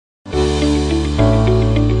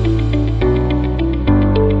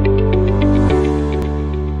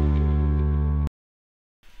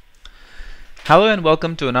Hello and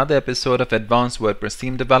welcome to another episode of Advanced WordPress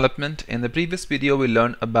Theme Development. In the previous video we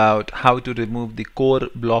learned about how to remove the core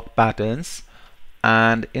block patterns,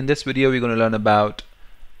 and in this video we're going to learn about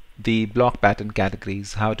the block pattern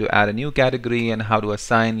categories, how to add a new category and how to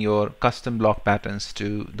assign your custom block patterns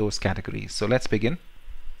to those categories. So let's begin.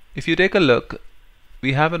 If you take a look,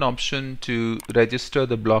 we have an option to register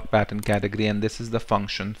the block pattern category, and this is the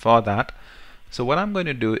function for that. So what I'm going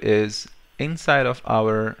to do is, inside of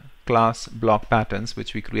our class block patterns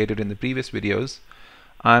which we created in the previous videos,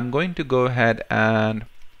 I'm going to go ahead and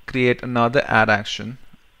create another add action,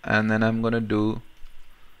 and then I'm going to do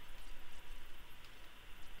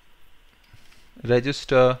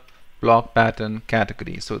register block pattern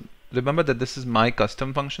category. So remember that this is my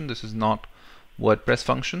custom function, this is not WordPress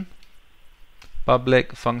function.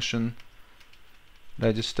 Public function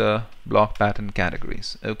register block pattern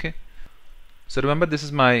categories. Okay, so remember this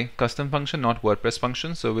is my custom function, not WordPress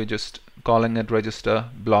function, so we're just calling it register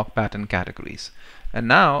block pattern categories. And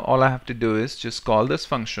now all I have to do is just call this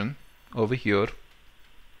function over here.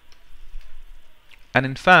 And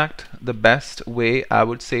in fact, the best way I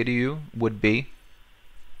would say to you would be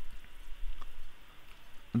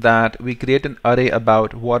that we create an array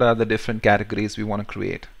about what are the different categories we want to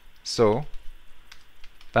create. So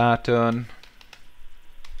pattern,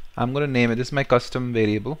 I'm going to name it, this is my custom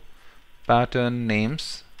variable, pattern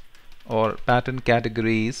names or pattern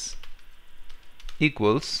categories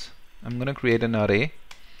equals, I'm going to create an array.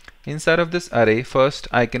 Inside of this array, first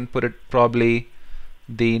I can put it probably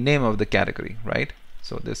the name of the category, right?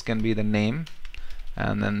 So this can be the name,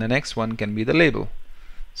 and then the next one can be the label.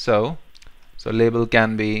 So label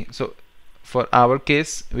can be, so for our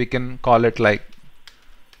case we can call it like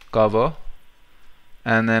cover,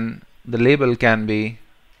 and then the label can be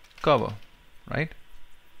cover, right?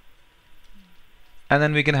 And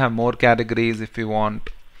then we can have more categories if we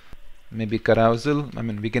want, maybe carousel. I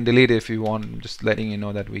mean, we can delete it if you want. I'm just letting you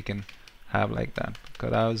know that we can have like that,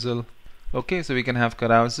 carousel. Okay, so we can have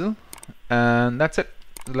carousel, and that's it.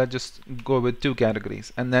 Let's just go with 2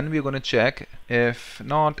 categories, and then we're going to check if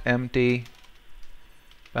not empty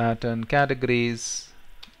pattern categories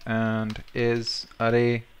and is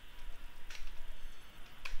array.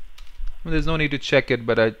 Well, there's no need to check it,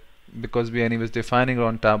 but because we are anyways defining it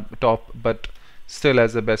on top, but still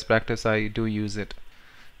as a best practice I do use it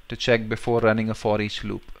to check before running a for each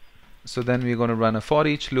loop. So then we're going to run a for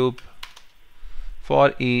each loop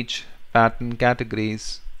for each pattern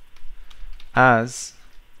categories as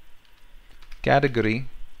category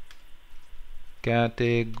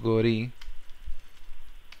pattern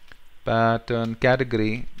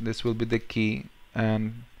category, this will be the key,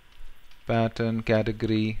 and pattern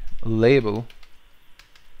category label.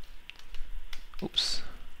 Oops.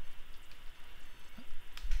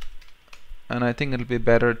 And I think it'll be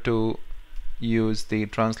better to use the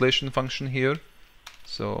translation function here.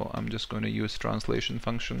 So I'm just going to use translation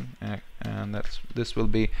function, and this will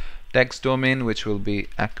be text domain, which will be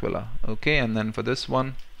Aquila. Okay, and then for this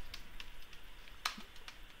one,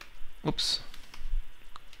 oops,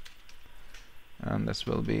 and this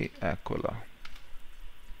will be Aquila.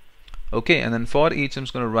 Okay, and then for each I'm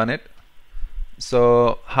just going to run it.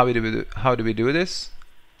 So how do we do this?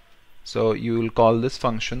 So you will call this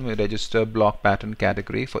function, we register block pattern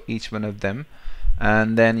category for each one of them,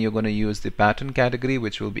 and then you're going to use the pattern category,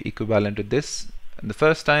 which will be equivalent to this the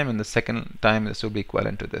first time, and the second time this will be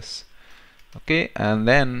equivalent to this. Okay, and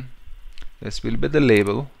then this will be the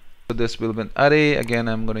label. So this will be an array. Again,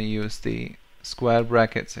 I'm going to use the square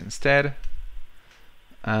brackets instead,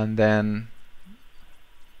 and then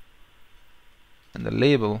in the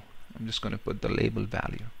label I'm just going to put the label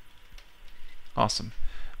value. Awesome.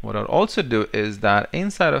 What I'll also do is that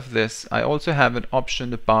inside of this I also have an option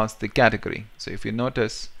to pass the category. So if you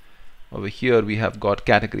notice over here we have got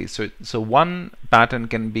categories. So one pattern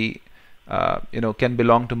can be can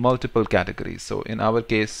belong to multiple categories. So in our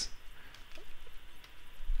case,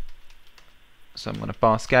 so I'm going to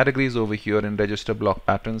pass categories over here in register block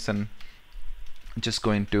patterns, and I'm just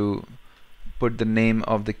going to put the name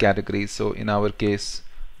of the category. So in our case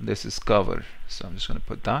this is cover, so I'm just going to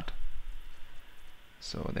put that.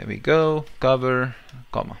 So there we go, cover,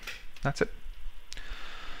 comma. That's it.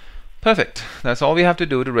 Perfect. That's all we have to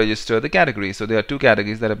do to register the category. So there are 2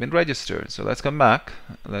 categories that have been registered. So let's come back,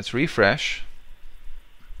 let's refresh.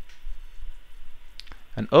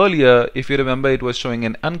 And earlier, if you remember, it was showing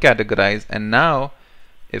an uncategorized, and now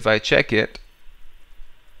if I check it,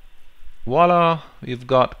 voila, we've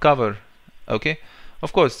got cover. Okay,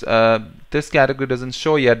 of course this category doesn't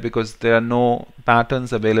show yet because there are no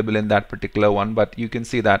patterns available in that particular one, but you can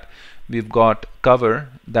see that we've got cover,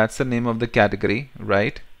 that's the name of the category,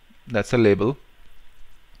 right? that's a label,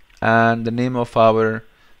 and the name of our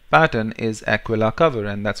pattern is Aquila cover,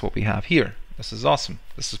 and that's what we have here. This is awesome.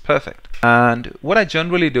 This is perfect. And what I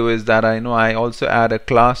generally do is that I also add a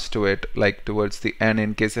class to it, like towards the end,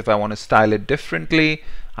 in case if I want to style it differently,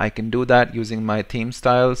 I can do that using my theme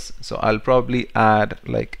styles. So I'll probably add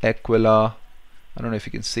like Aquila, I don't know if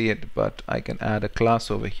you can see it, but I can add a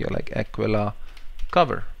class over here like Aquila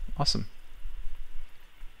cover. Awesome.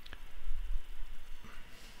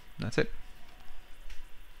 That's it.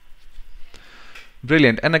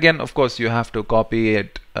 Brilliant. And again, of course, you have to copy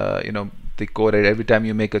it, the code. Every time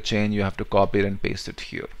you make a change, you have to copy it and paste it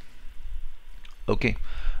here. Okay.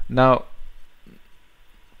 Now,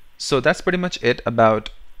 so that's pretty much it about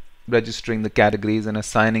registering the categories and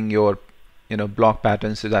assigning your block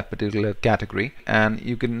patterns to that particular category. And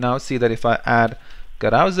you can now see that if I add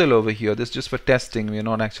carousel over here, this is just for testing. We're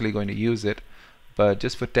not actually going to use it, but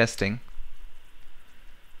just for testing.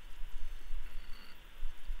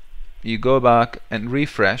 You go back and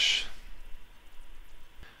refresh,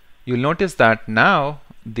 you'll notice that now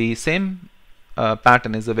the same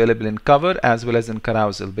pattern is available in cover as well as in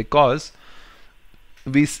carousel, because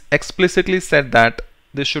we explicitly said that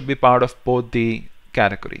this should be part of both the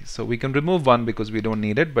categories. So we can remove one because we don't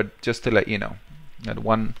need it, but just to let you know that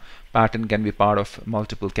one pattern can be part of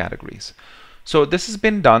multiple categories. So this has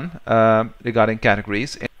been done regarding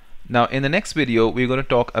categories. Now in the next video, we're going to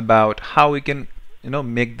talk about how we can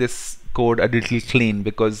make this code a little clean,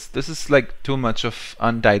 because this is like too much of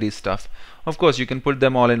untidy stuff. Of course, you can put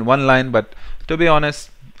them all in one line, but to be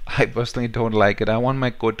honest, I personally don't like it. I want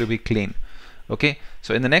my code to be clean. Okay,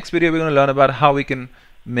 so in the next video, we're going to learn about how we can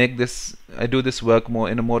make this, do this work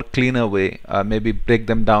in a more cleaner way, maybe break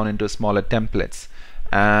them down into smaller templates.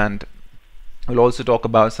 And we'll also talk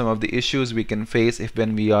about some of the issues we can face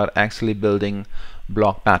when we are actually building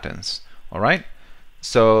block patterns. All right.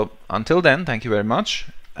 So until then, thank you very much,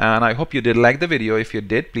 and I hope you did like the video. If you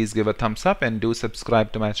did, please give a thumbs up and do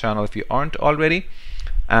subscribe to my channel if you aren't already,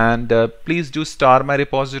 and please do star my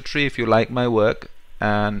repository if you like my work,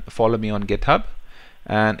 and follow me on GitHub.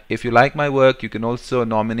 And if you like my work, you can also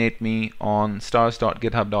nominate me on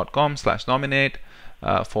stars.github.com/nominate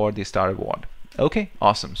for the star reward. Okay,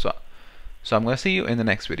 awesome. So I'm going to see you in the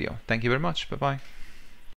next video. Thank you very much. Bye bye.